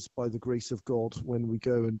voters by the grace of God when we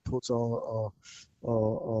go and put our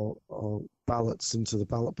ballots into the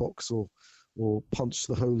ballot box, or punch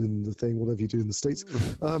the hole in the thing, whatever you do in the States.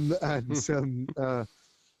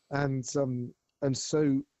 And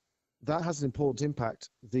so that has an important impact.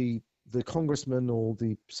 The congressman or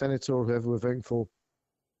the senator or whoever we're voting for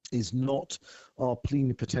is not our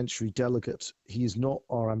plenipotentiary delegate. He is not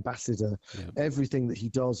our ambassador. Yeah. Everything that he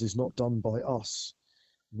does is not done by us.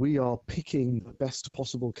 We are picking the best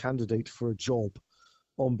possible candidate for a job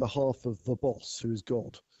on behalf of the boss, who is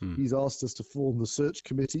God. He's asked us to form the search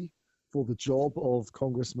committee for the job of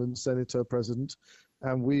congressman, senator, president,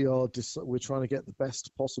 and we're trying to get the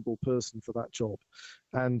best possible person for that job,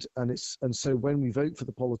 and so when we vote for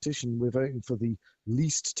the politician, we're voting for the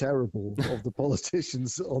least terrible of the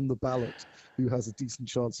politicians on the ballot, who has a decent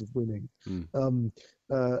chance of winning. And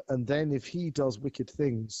then if he does wicked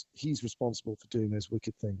things, he's responsible for doing those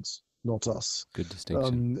wicked things, not us. Good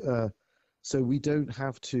distinction. So we don't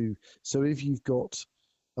have to. So if you've got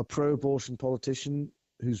a pro-abortion politician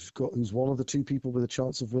who's one of the two people with a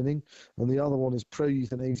chance of winning, and the other one is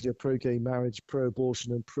pro-euthanasia, pro-gay marriage,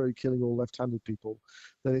 pro-abortion, and pro-killing all left-handed people,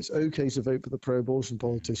 then it's okay to vote for the pro-abortion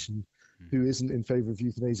politician who isn't in favor of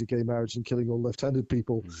euthanasia, gay marriage, and killing all left-handed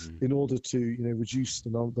people, in order to, reduce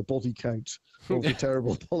the body count of the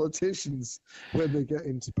terrible politicians when they get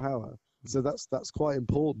into power. So that's quite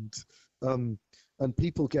important. And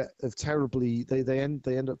people get terribly, they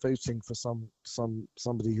end up voting for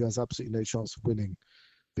somebody who has absolutely no chance of winning,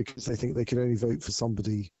 because they think they can only vote for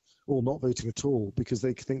somebody, or not voting at all, because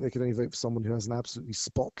they think they can only vote for someone who has an absolutely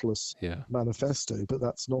spotless manifesto. But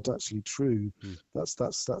that's not actually true.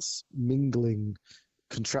 That's mingling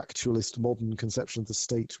contractualist modern conception of the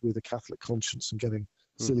state with a Catholic conscience and getting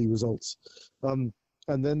silly results. And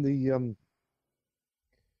then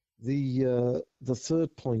the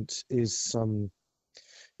third point is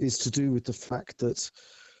to do with the fact that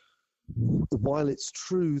while it's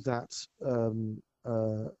true that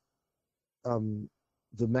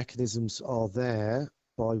the mechanisms are there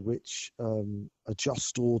by which a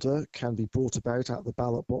just order can be brought about at the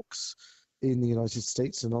ballot box in the United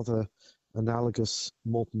States and other analogous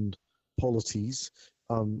modern polities,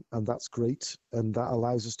 and that's great, and that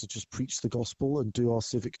allows us to just preach the gospel and do our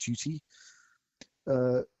civic duty.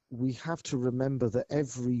 We have to remember that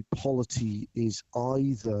every polity is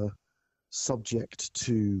either subject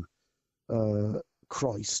to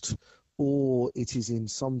Christ, or it is in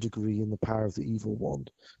some degree in the power of the evil one.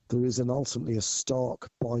 There is ultimately a stark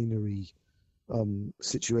binary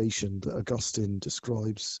situation that Augustine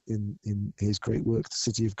describes in his great work, The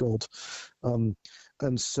City of God.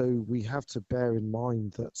 And so we have to bear in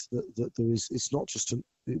mind that there is,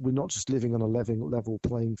 we're not just living on a level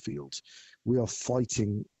playing field. We are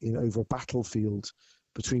fighting over a battlefield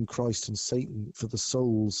between Christ and Satan for the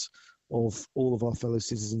souls of all of our fellow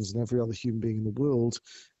citizens and every other human being in the world,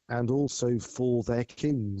 and also for their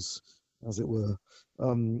kings, as it were.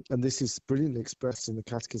 And this is brilliantly expressed in the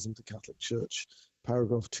Catechism of the Catholic Church,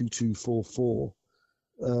 paragraph 2244,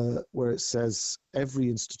 where it says, every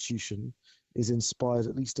institution is inspired,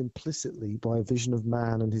 at least implicitly, by a vision of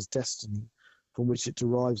man and his destiny, from which it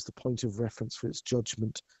derives the point of reference for its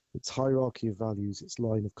judgment, its hierarchy of values, its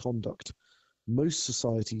line of conduct. Most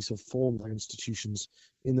societies have formed their institutions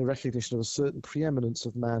in the recognition of a certain preeminence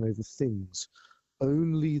of man over things.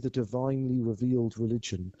 Only the divinely revealed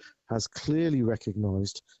religion has clearly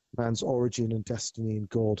recognized man's origin and destiny in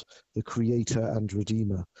God, the Creator and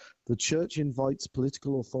Redeemer. The Church invites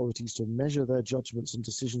political authorities to measure their judgments and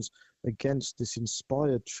decisions against this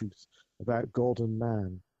inspired truth about God and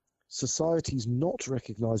man. Societies not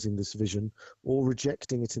recognizing this vision or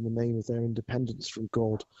rejecting it in the name of their independence from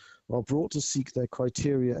God are brought to seek their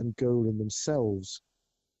criteria and goal in themselves,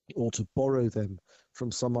 or to borrow them from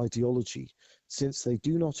some ideology, since they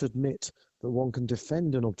do not admit that one can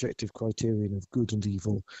defend an objective criterion of good and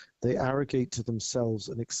evil. They arrogate to themselves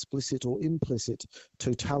an explicit or implicit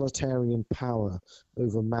totalitarian power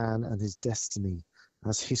over man and his destiny,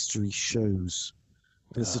 as history shows.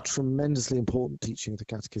 It's a tremendously important teaching of the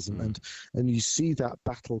Catechism, and you see that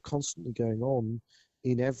battle constantly going on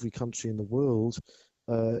in every country in the world,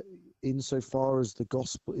 insofar as the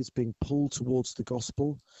gospel is being pulled towards the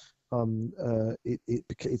gospel.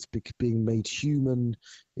 It's being made human.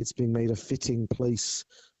 It's being made a fitting place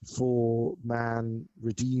for man,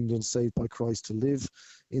 redeemed and saved by Christ, to live.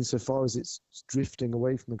 Insofar as it's drifting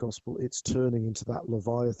away from the gospel, it's turning into that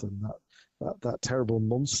Leviathan, that terrible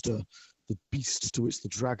monster, the beast to which the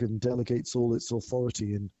dragon delegates all its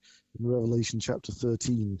authority in Revelation chapter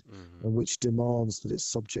 13, and which demands that its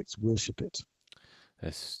subjects worship it.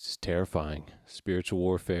 That's just terrifying. Spiritual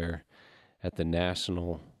warfare at the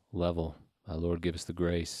national level. Lord, give us the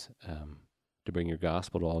grace to bring your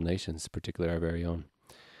gospel to all nations, particularly our very own.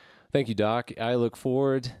 Thank you, Doc. I look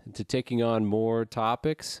forward to taking on more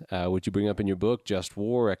topics, which you bring up in your book, Just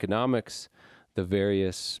War, Economics, the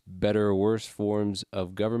various better or worse forms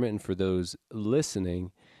of government. And for those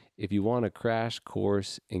listening, if you want a crash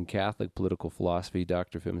course in Catholic political philosophy,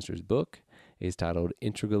 Dr. Phimister's book is titled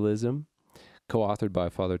Integralism, co-authored by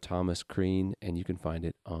Father Thomas Crean, and you can find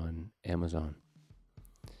it on Amazon.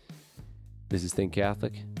 This is Think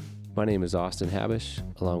Catholic. My name is Austin Habish,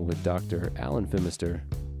 along with Dr. Alan Phimister,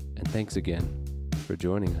 and thanks again for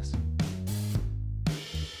joining us.